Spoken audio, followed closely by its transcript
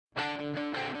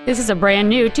This is a brand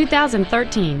new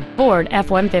 2013 Ford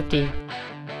F-150.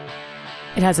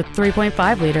 It has a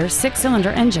 3.5-liter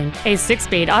six-cylinder engine, a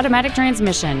 6-speed automatic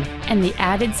transmission, and the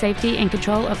added safety and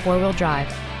control of four-wheel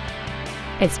drive.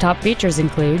 Its top features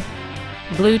include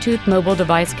Bluetooth mobile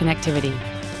device connectivity,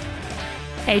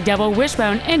 a double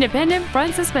wishbone independent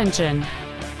front suspension,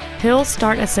 hill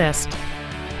start assist,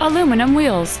 aluminum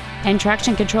wheels, and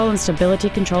traction control and stability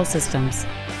control systems.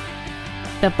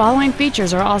 The following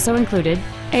features are also included: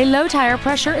 a low tire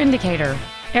pressure indicator,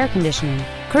 air conditioning,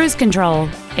 cruise control,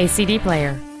 a CD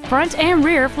player, front and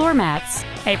rear floor mats,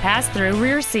 a pass-through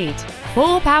rear seat,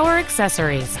 full power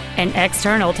accessories, an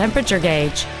external temperature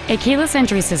gauge, a keyless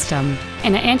entry system,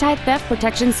 and an anti-theft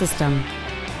protection system.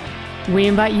 We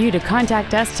invite you to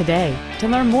contact us today to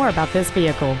learn more about this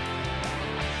vehicle.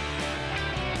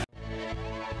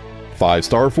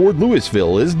 5-Star Ford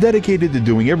Lewisville is dedicated to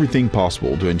doing everything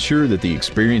possible to ensure that the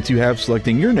experience you have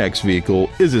selecting your next vehicle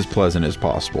is as pleasant as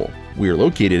possible. We are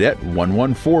located at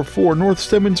 1144 North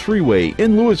Stemmons Freeway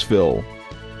in Lewisville.